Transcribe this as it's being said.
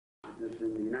consciousness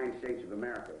in the United States of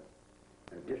America,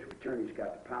 district attorney's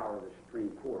got the power of the Supreme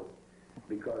Court,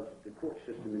 because the court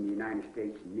system in the United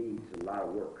States needs a lot of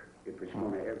work if it's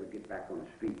going to ever get back on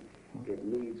its feet. It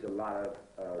needs a lot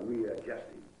of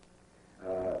readjusting.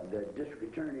 The district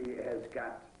attorney has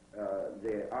got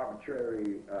the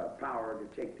arbitrary power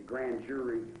to take the grand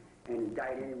jury and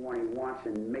indict anyone he wants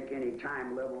and make any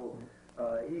time level.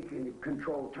 He can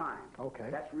control time. Okay.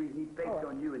 That's the reason he faked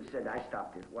on you and said, I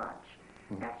stopped his watch.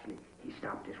 Actually, he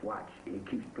stopped his watch, and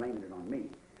he keeps blaming it on me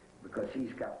because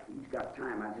he's got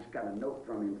time. I just got a note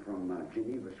from him from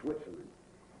Geneva, Switzerland.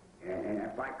 And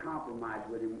if I compromise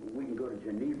with him, we can go to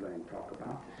Geneva and talk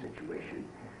about the situation,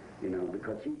 you know,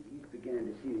 because he's beginning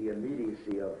to see the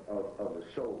immediacy of the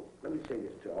soul. Let me say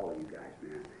this to all of you guys,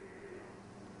 man.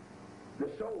 The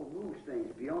soul moves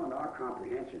things beyond our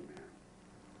comprehension, man.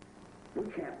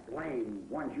 We can't blame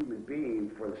one human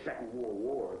being for the Second World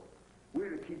War.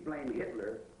 We're to keep blaming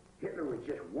Hitler. Hitler was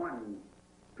just one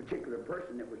particular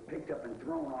person that was picked up and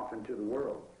thrown off into the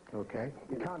world. Okay.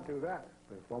 We can't do that.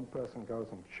 If one person goes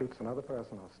and shoots another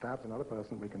person or stabs another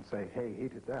person, we can say, hey, he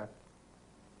did that.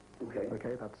 Okay.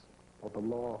 Okay, that's what the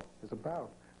law is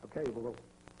about. Okay, well,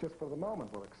 just for the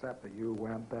moment, we'll accept that you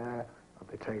went there at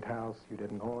the Tate House, you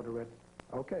didn't order it.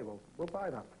 Okay, well, we'll buy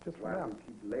that, just for now. Why do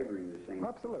we keep laboring the same?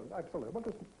 Absolutely, absolutely.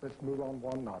 Well, let's move on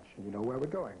one notch, and you know where we're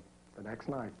going, the next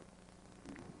night.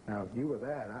 Now, you were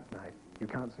there that night. You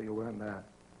can't say you weren't there.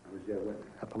 I was there with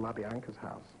at the LaBianca's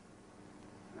house.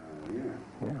 Yeah.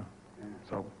 Yeah.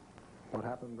 So, what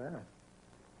happened there?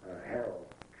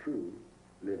 Harold True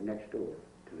lived next door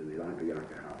to the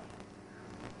LaBianca house.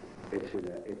 It's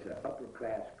an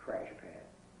upper-class crash pad.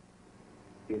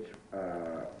 It's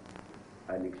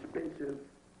an expensive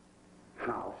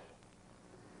house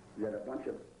that a bunch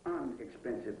of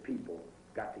inexpensive people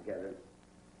got together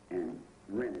and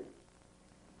rented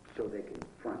so they could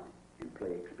front and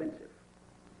play expensive.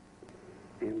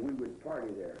 And we would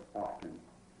party there often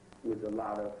with a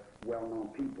lot of well-known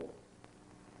people.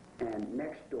 And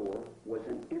next door was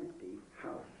an empty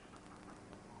house.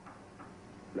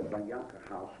 The Bianca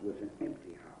house was an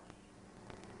empty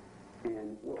house.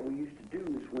 And what we used to do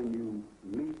is when you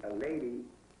meet a lady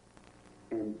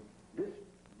in this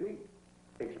big,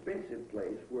 expensive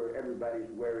place where everybody's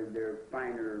wearing their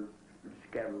finer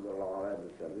scabbard and all that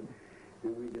stuff,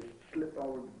 and we just slip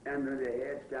over under their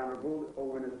heads, down the road,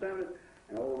 over in the center,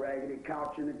 an old raggedy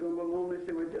couch in the Google room. They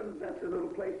say, well, that's a little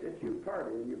place that you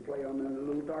party and you play on the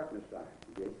little darkness side.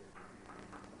 Okay?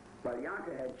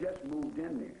 Bianca had just moved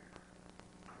in there.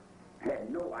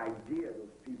 Had no idea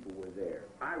those people were there.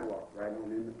 I walked right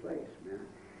on in the place, man.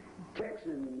 Tex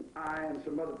and I and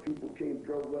some other people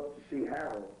drove up to see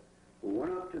Harold. We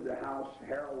went up to the house.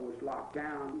 Harold was locked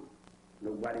down.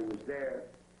 Nobody was there.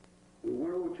 We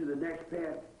went over to the next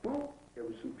pad. Boom! There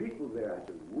was some people there. I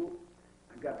said, whoop,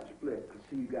 I got the split. I'll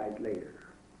see you guys later.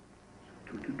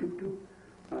 So, do-do-do-do.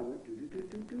 I went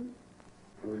do-do-do-do-do.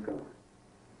 I was gone.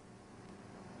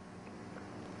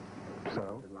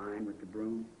 So? The line with the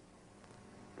broom.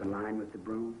 The line with the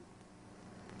broom.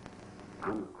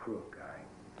 I'm a crook,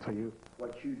 guy. So you...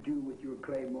 What you do with your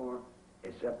claymore,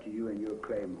 it's up to you and your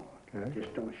claymore. Okay.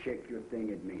 Just don't shake your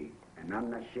thing at me. And I'm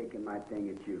not shaking my thing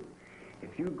at you.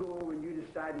 If you go and you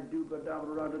decide to do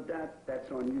that,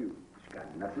 that's on you. It's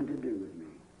got nothing to do with me.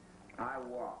 I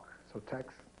walk. So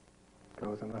Tex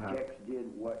goes in the house. Tex did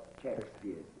what Tex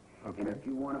did. Okay. And if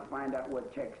you want to find out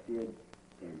what Tex did,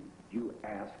 then you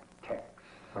ask Tex.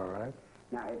 All right.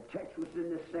 Now, if Tex was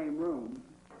in the same room,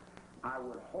 I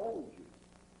would hold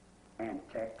you and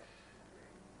Tex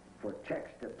for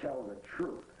Tex to tell the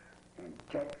truth. And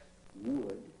Tex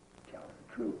would tell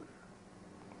the truth.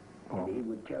 Well, and he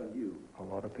would tell you. A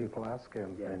lot of people ask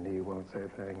him, Yeah. and he won't say a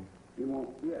thing. He won't,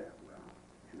 yeah,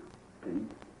 well, then,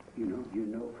 you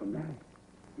know from that.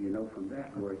 You know from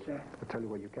that where it's at. I'll tell you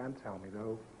what you can tell me,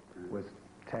 though. Was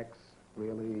Tex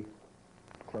really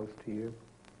close to you?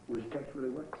 Was Tex really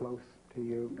what? Close to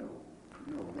you? No.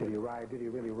 Did he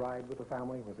really ride with the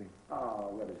family? Was he?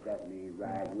 Oh, what does that mean,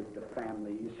 ride with the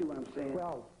family? You see what I'm saying?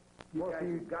 Well, you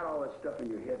guys got all that stuff in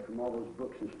your head from all those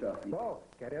books and stuff. Well,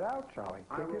 get it out, Charlie.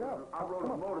 Take it out. I rode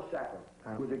a motorcycle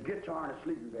with a guitar and a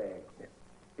sleeping bag. Yeah.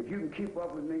 If you can keep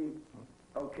up with me,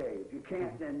 okay. If you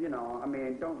can't, then,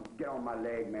 don't get on my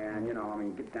leg, man.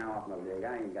 Get down off my leg.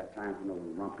 I ain't got time for no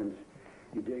rumpkins.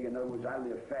 You dig? In other words, I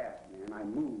live fast, man. I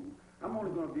move. I'm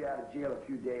only going to be out of jail a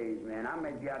few days, man. I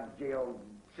may be out of jail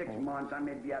 6 months. I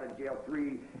may be out of jail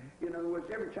 3. In other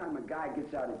words, every time a guy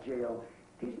gets out of jail,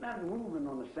 he's not moving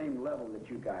on the same level that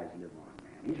you guys live on,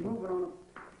 man. He's moving on.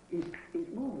 He's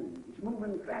moving. He's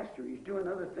moving faster. He's doing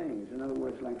other things. In other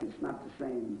words, like it's not the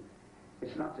same.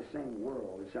 It's not the same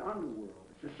world. It's an underworld.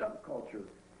 It's a subculture.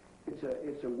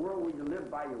 It's a world where you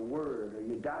live by your word or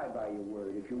you die by your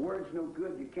word. If your word's no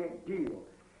good, you can't deal.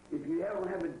 If you don't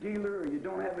have a dealer or you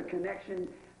don't have a connection,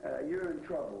 you're in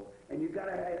trouble. And you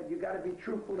gotta be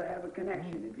truthful to have a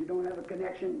connection. If you don't have a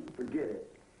connection, forget it,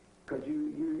 because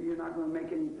you're not going to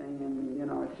make anything. And you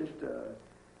know, it's just.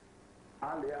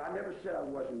 I never said I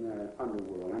wasn't an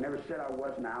underworld. I never said I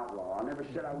wasn't an outlaw. I never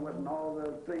said I wasn't all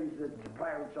the things that the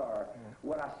pirates are.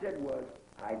 What I said was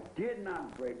I did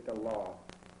not break the law,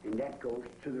 and that goes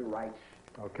to the rights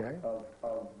of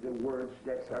the words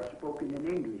that are spoken in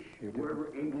English.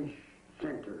 Wherever English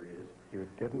center is. You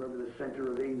didn't. Wherever the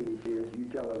center of English is, you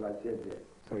tell them I said that.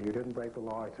 So you didn't break the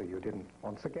law, so you didn't,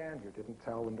 once again, you didn't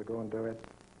tell them to go and do it?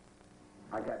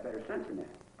 I got better sense than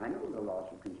that. I know the laws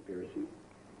of conspiracy.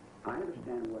 I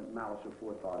understand what malice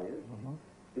aforethought is.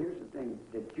 Here's the thing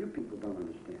that you people don't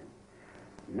understand.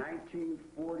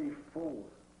 1944,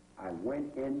 I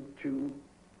went into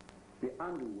the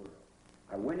underworld.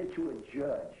 I went into a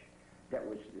judge that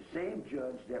was the same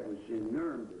judge that was in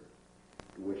Nuremberg,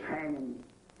 who was hanging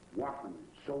Waffen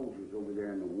soldiers over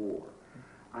there in the war.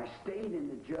 I stayed in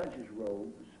the judge's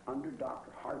robes under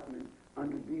Dr. Hartman,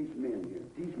 under these men here.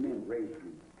 These men raised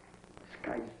me. This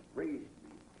guy raised me.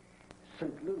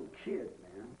 Since little kid,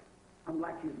 man. I'm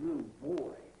like his little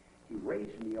boy. He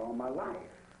raised me all my life.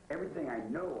 Everything I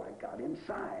know, I got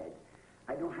inside.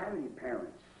 I don't have any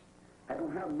parents. I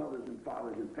don't have mothers and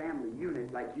fathers and family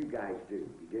unit like you guys do,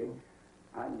 okay?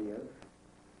 I live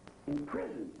in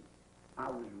prison. I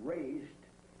was raised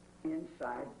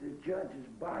inside the judge's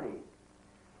body.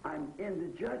 I'm in the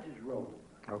judge's robe.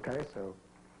 Okay, so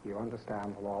you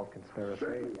understand the law of conspiracy?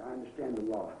 Certainly, I understand the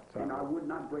law. So, and I would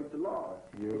not break the law.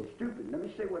 It's stupid. Let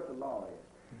me say what the law is.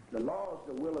 The law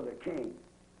is the will of the king.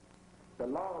 The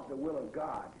law is the will of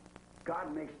God.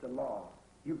 God makes the law.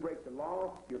 You break the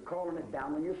law, you're calling it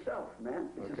down on yourself, man.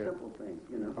 It's a simple thing,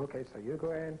 you know. Okay, so you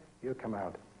go in, you come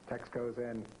out. Text goes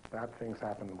in, bad things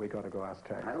happen, we got to go ask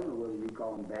Tex. I don't know whether you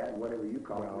call them bad, whatever you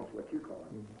call them, it's what you call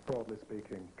them. Broadly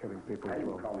speaking, killing people. I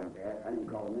didn't call them bad. I didn't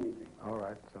call them anything. All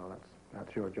right, so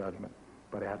that's your judgment.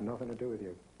 But it had nothing to do with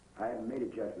you. I haven't made a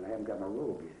judgment. I haven't got my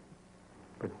robe yet.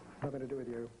 But nothing to do with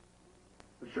you?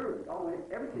 Sure,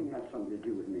 everything has something to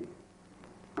do with me.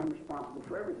 I'm responsible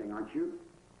for everything, aren't you?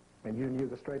 And you knew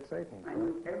the straight Satan? I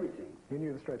knew everything. You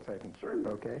knew the straight Satan?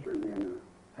 Certainly. Okay. Certainly I knew.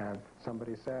 And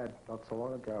somebody said not so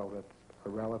long ago that a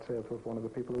relative of one of the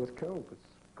people who was killed was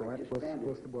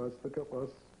the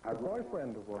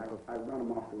boyfriend of one of I run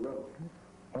him off the road.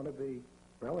 One of the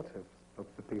relatives of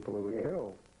the people who were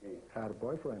killed had a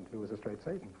boyfriend who was a straight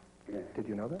Satan. Yeah. Did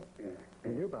you know that? Yeah.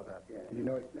 You knew about that? Yeah. Did you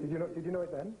know it? Did you know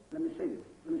it then? Let me say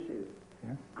this.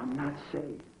 Yeah. I'm not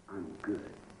saved. I'm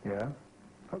good. Yeah.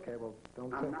 Okay. Well,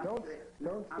 I'm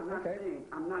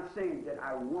not saying that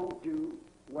I won't do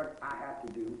what I have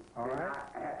to do. All right.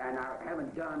 And I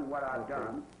haven't done what I've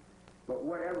done. But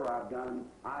whatever I've done,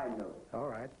 I know. All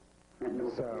right.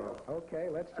 So, okay,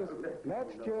 let's just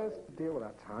deal with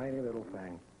that tiny little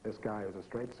thing. This guy who's a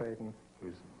straight Satan,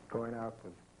 who's going out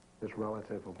with this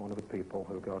relative of one of the people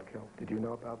who got killed. Did you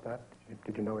know about that?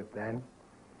 Did you know it then?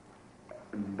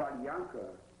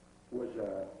 Barbianca was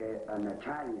an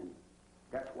Italian.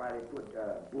 That's why they put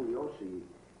Bugliosi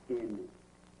in.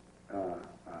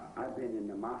 I've been in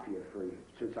the mafia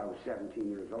since I was 17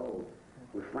 years old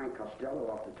with Frank Costello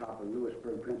off the top of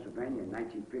Lewisburg, Pennsylvania in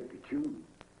 1952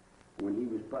 when he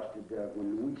was busted,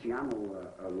 when Luciano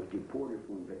was deported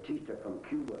from Batista from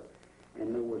Cuba.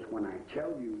 And there was, when I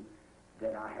tell you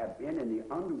that I have been in the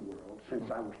underworld since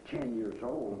I was 10 years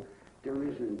old, there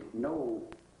isn't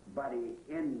nobody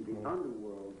in the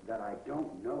underworld that I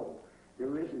don't know.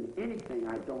 There isn't anything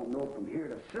I don't know from here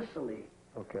to Sicily,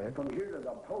 from here to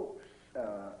the popes.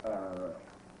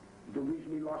 The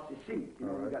reason he lost his seat, you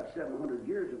know, we got 700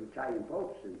 years of Italian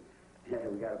popes, and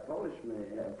we got a Polish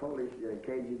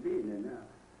KGB, and now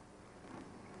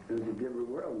it was a different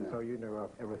world now. So you knew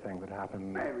of everything that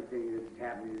happened? Everything that's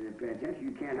happening in the penitentiary.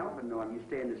 You can't help but know. If you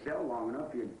stay in the cell long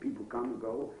enough, people come and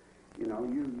go. You know,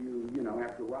 you know,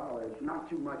 after a while, it's not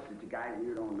too much that the guys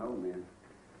here don't know, man.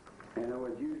 In other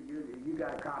words, you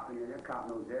got a cop in here, that cop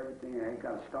knows everything, and he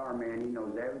got a star man, he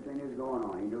knows everything that's going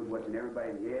on. He knows what's in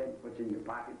everybody's head, what's in your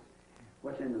pockets,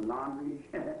 what's in the laundry,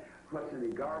 what's in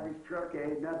the garbage truck,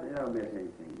 ain't nothing, they don't miss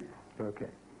anything, man. Okay.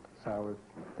 So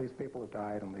these people have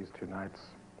died on these 2 nights.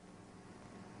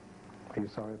 Are you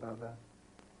sorry about that?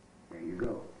 There you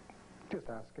go. Just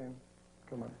asking.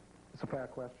 Come on. It's a fair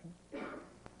question.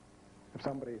 If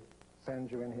somebody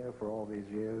sends you in here for all these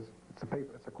years, it's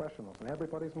a question that's in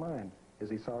everybody's mind. Is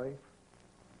he sorry?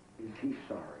 Is he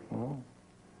sorry? Mm.